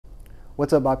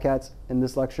What's up, Bobcats? In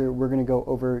this lecture, we're going to go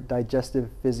over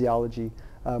digestive physiology.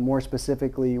 More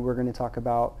specifically, we're going to talk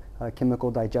about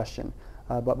chemical digestion.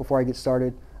 But before I get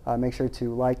started, make sure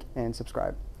to like and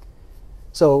subscribe.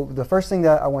 So the first thing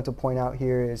that I want to point out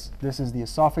here is this is the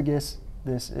esophagus,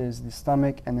 this is the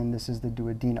stomach, and then this is the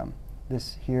duodenum.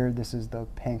 This is the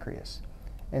pancreas.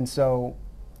 And so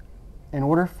in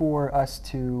order for us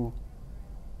to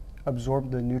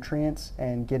absorb the nutrients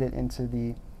and get it into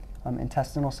the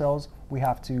intestinal cells, we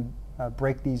have to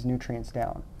break these nutrients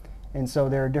down. And so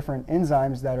there are different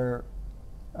enzymes that are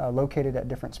located at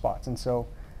different spots. And so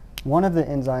one of the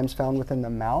enzymes found within the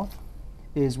mouth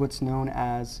is what's known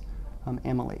as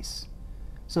amylase.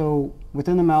 So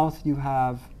within the mouth you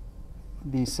have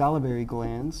the salivary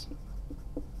glands.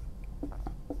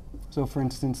 So for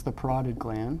instance, the parotid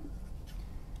gland.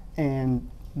 And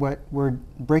what we're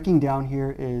breaking down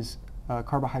here is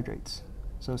carbohydrates.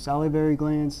 So salivary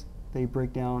glands, they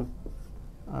break down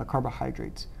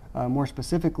carbohydrates. More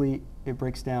specifically, it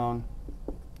breaks down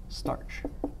starch.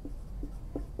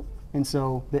 And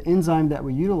so the enzyme that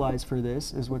we utilize for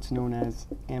this is what's known as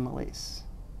amylase.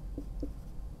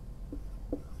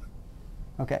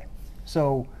 Okay,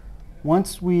 so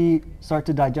once we start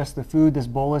to digest the food, this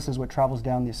bolus is what travels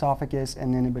down the esophagus,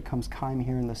 and then it becomes chyme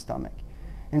here in the stomach.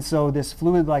 And so this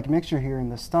fluid-like mixture here in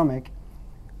the stomach,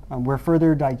 we're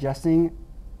further digesting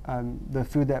the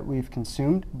food that we've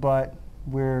consumed, but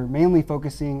we're mainly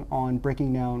focusing on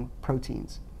breaking down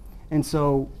proteins. And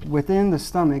so within the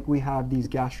stomach, we have these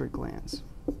gastric glands.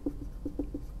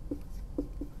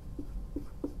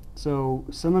 So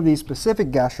some of these specific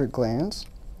gastric glands,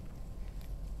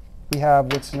 we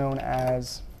have what's known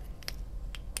as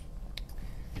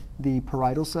the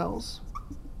parietal cells.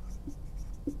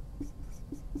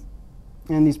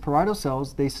 And these parietal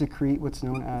cells, they secrete what's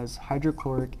known as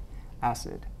hydrochloric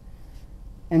acid.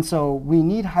 And so we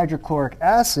need hydrochloric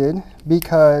acid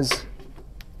because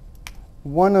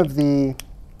one of the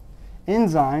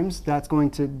enzymes that's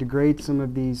going to degrade some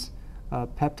of these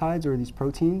peptides or these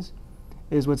proteins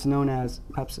is what's known as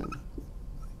pepsin.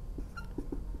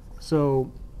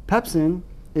 So pepsin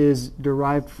is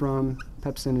derived from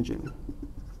pepsinogen.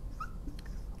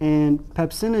 And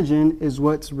pepsinogen is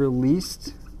what's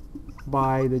released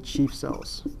by the chief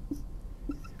cells.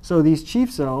 So these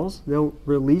chief cells, they'll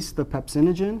release the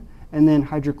pepsinogen, and then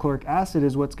hydrochloric acid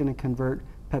is what's going to convert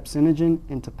pepsinogen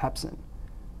into pepsin.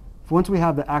 Once we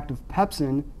have the active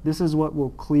pepsin, this is what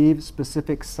will cleave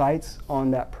specific sites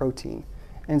on that protein.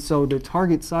 And so the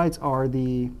target sites are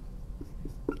the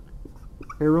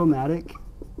aromatic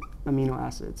amino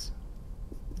acids.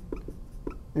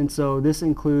 And so this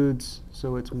includes,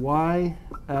 so it's Y,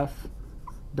 F,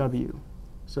 W.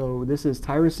 So this is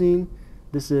tyrosine,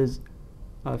 this is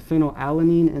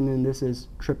phenylalanine, and then this is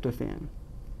tryptophan.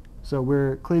 So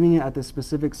we're cleaving it at the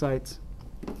specific sites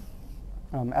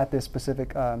at this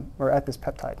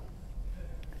peptide.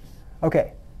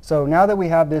 Okay, so now that we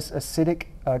have this acidic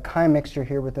chyme mixture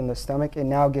here within the stomach, it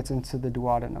now gets into the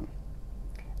duodenum.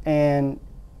 And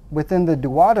within the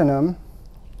duodenum,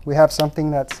 we have something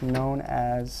that's known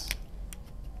as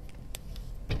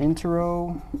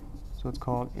so it's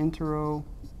called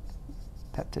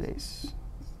enteropeptidase.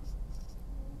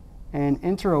 And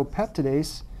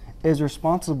enteropeptidase is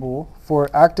responsible for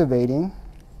activating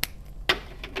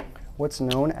what's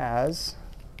known as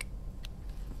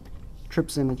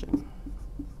trypsinogen.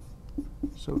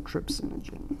 So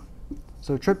trypsinogen.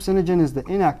 So trypsinogen is the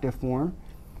inactive form.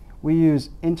 We use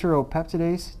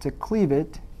enteropeptidase to cleave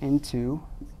it into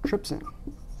trypsin.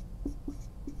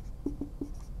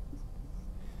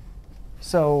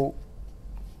 So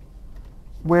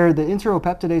where the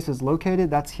enteropeptidase is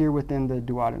located, that's here within the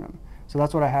duodenum. So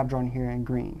that's what I have drawn here in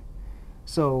green.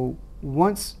 So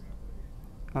once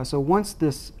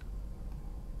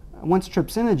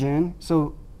trypsinogen,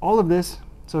 so all of this,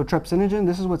 so trypsinogen,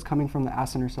 this is what's coming from the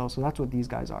acinar cells, so that's what these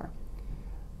guys are.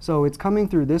 So it's coming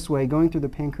through this way, going through the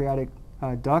pancreatic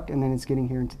duct, and then it's getting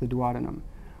here into the duodenum.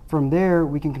 From there,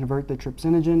 we can convert the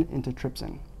trypsinogen into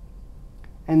trypsin.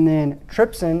 And then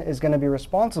trypsin is going to be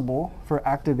responsible for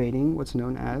activating what's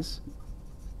known as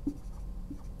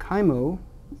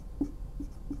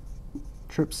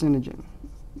chymotrypsinogen.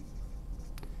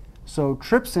 So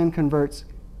trypsin converts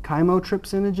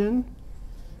chymotrypsinogen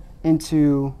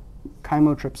into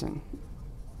chymotrypsin.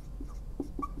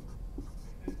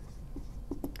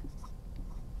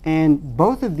 And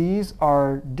both of these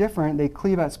are different. They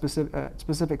cleave at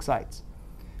specific sites.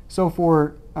 So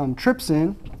for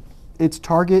trypsin, its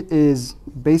target is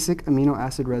basic amino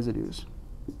acid residues.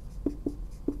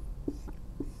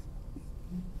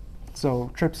 So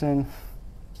trypsin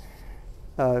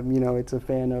it's a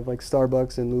fan of like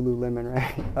Starbucks and Lululemon,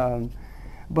 right?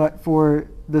 But for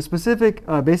the specific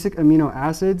basic amino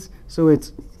acids, so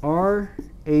it's R,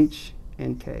 H,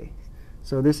 and K.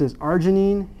 So this is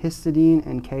arginine, histidine,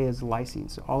 and K is lysine.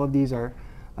 So all of these are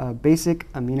basic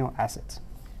amino acids.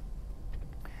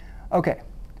 Okay,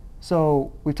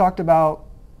 so we talked about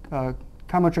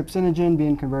chymotrypsinogen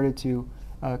being converted to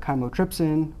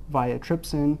chymotrypsin via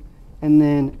trypsin, and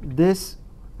then this,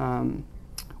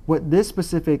 what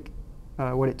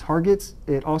it targets,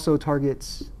 it also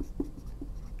targets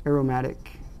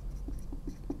aromatic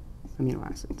amino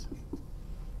acids.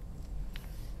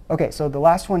 Okay, so the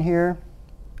last one here,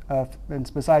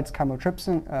 and besides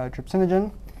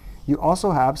chymotrypsinogen, you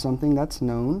also have something that's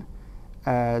known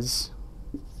as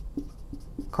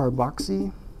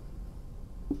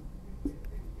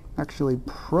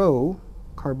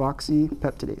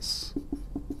procarboxypeptidase.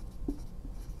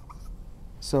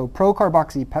 So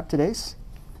procarboxypeptidase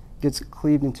gets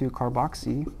cleaved into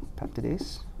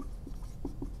carboxypeptidase.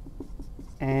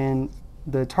 And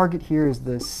the target here is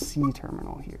the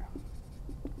C-terminal here.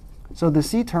 So the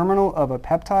C-terminal of a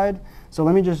peptide, so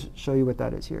let me just show you what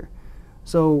that is here.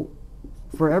 So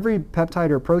for every peptide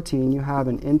or protein, you have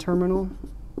an N-terminal,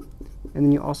 and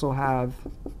then you also have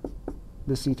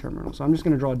the C-terminal. So I'm just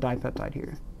going to draw a dipeptide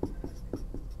here.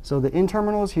 So the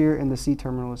N-terminal is here, and the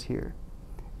C-terminal is here.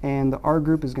 And the R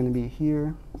group is going to be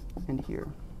here and here.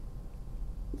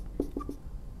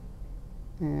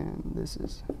 And this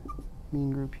is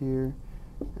mean group here,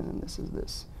 and then this is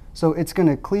this. So it's going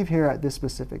to cleave here at this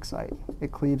specific site.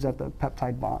 It cleaves at the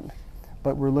peptide bond.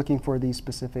 But we're looking for these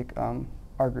specific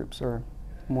R groups, or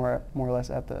more or less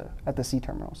at the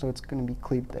C-terminal. So it's going to be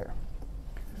cleaved there.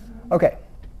 Okay,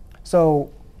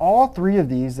 so all three of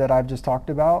these that I've just talked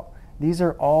about, these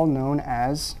are all known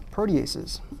as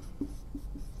proteases.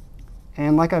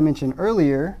 And like I mentioned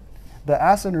earlier, the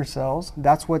acinar cells,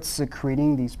 that's what's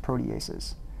secreting these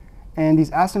proteases. And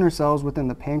these acinar cells within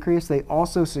the pancreas, they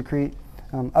also secrete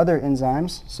other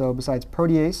enzymes. So besides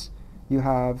protease, you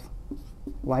have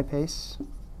lipase.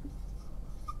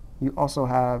 You also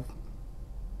have,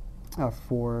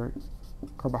 for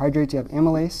carbohydrates, you have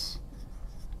amylase,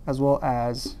 as well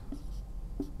as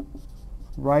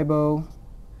ribo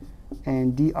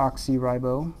and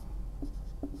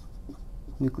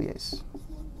deoxyribonuclease,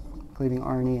 cleaving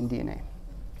RNA and DNA.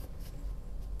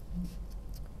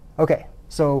 Okay,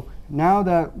 so now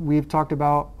that we've talked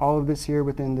about all of this here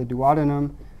within the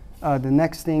duodenum, the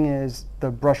next thing is the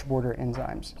brush border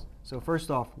enzymes. So first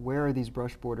off, where are these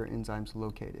brush border enzymes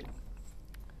located?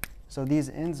 So these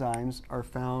enzymes are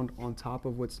found on top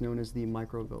of what's known as the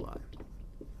microvilli.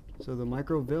 So the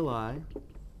microvilli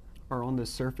are on the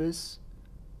surface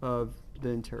of the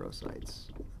enterocytes,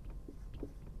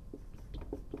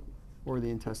 or the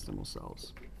intestinal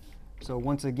cells. So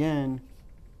once again,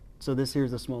 so this here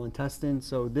is the small intestine.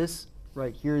 So this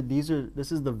right here, this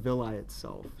is the villi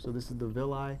itself. So this is the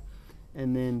villi,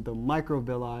 and then the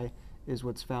microvilli is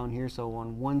what's found here. So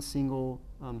on one single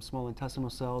small intestinal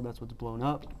cell, that's what's blown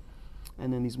up,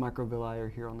 and then these microvilli are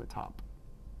here on the top.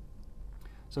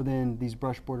 So then these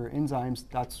brush border enzymes,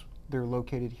 they're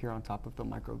located here on top of the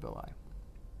microvilli.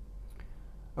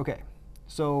 Okay,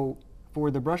 so for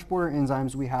the brush border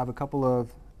enzymes, we have a couple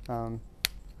of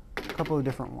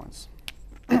different ones.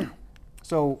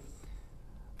 So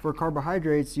for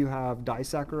carbohydrates, you have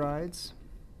disaccharides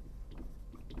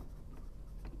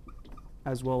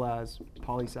as well as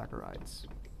polysaccharides.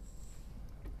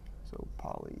 So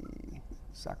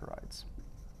polysaccharides.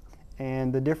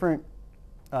 And the different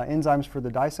enzymes for the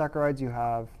disaccharides, you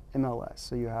have MLS.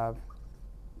 So you have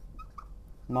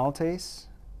maltase,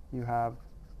 you have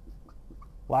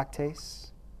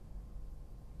lactase,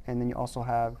 and then you also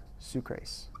have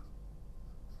sucrase.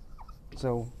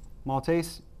 So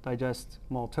maltase digests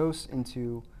maltose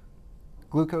into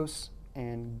glucose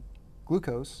and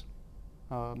glucose.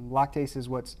 Lactase is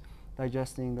what's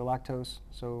digesting the lactose,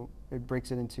 so it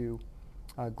breaks it into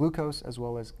glucose as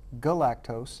well as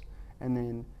galactose, and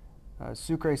then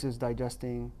sucrase is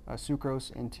digesting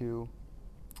sucrose into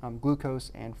glucose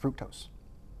and fructose.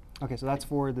 Okay, so that's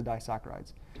for the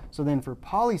disaccharides. So then for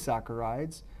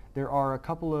polysaccharides, there are a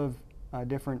couple of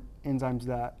different enzymes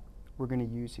that we're going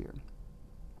to use here.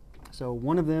 So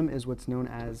one of them is what's known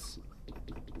as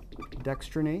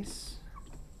dextrinase.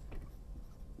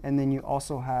 And then you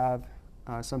also have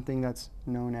something that's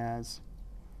known as,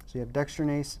 so you have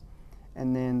dextrinase,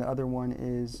 and then the other one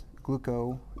is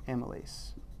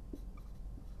glucoamylase.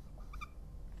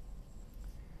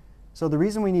 So the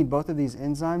reason we need both of these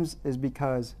enzymes is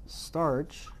because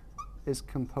starch is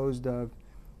composed of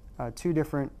two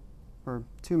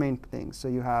main things. So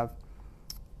you have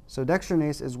So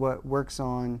dextranase is what works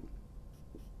on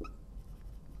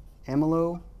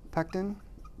amylopectin,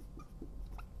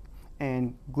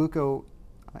 and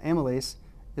glucoamylase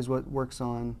is what works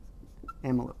on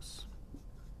amylose.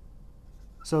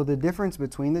 So the difference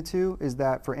between the two is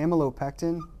that for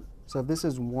amylopectin, so if this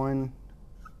is one,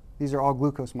 these are all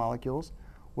glucose molecules,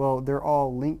 well, they're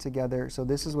all linked together. So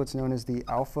this is what's known as the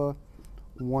alpha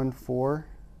 1,4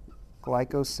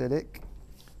 glycosidic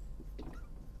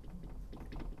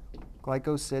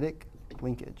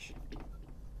linkage.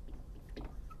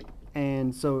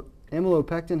 And so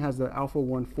amylopectin has the alpha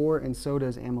 1,4, and so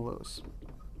does amylose.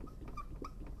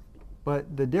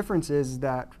 But the difference is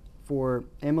that for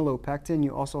amylopectin,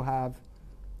 you also have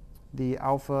the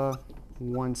alpha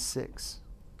 1,6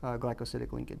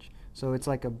 glycosidic linkage. So it's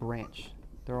like a branch.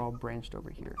 They're all branched over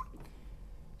here.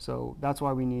 So that's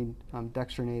why we need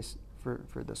dextranase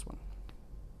for this one.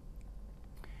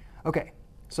 Okay,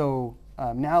 so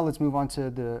now let's move on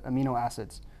to the amino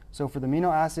acids. So for the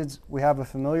amino acids, we have a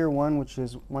familiar one, which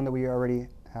is one that we already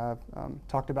have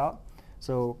talked about.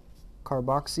 So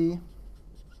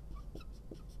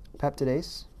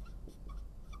carboxypeptidase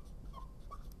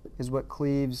is what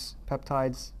cleaves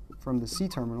peptides from the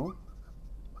C-terminal.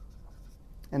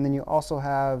 And then you also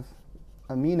have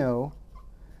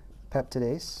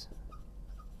aminopeptidase,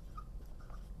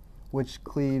 which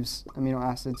cleaves amino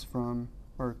acids from,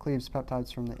 or cleaves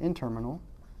peptides from the N-terminal.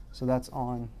 So that's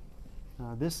on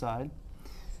this side.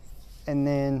 And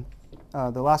then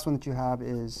the last one that you have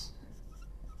is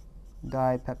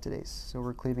dipeptidase. So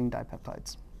we're cleaving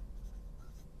dipeptides.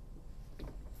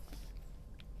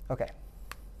 Okay.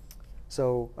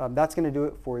 So that's going to do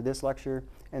it for this lecture,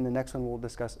 and the next one we'll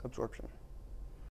discuss absorption.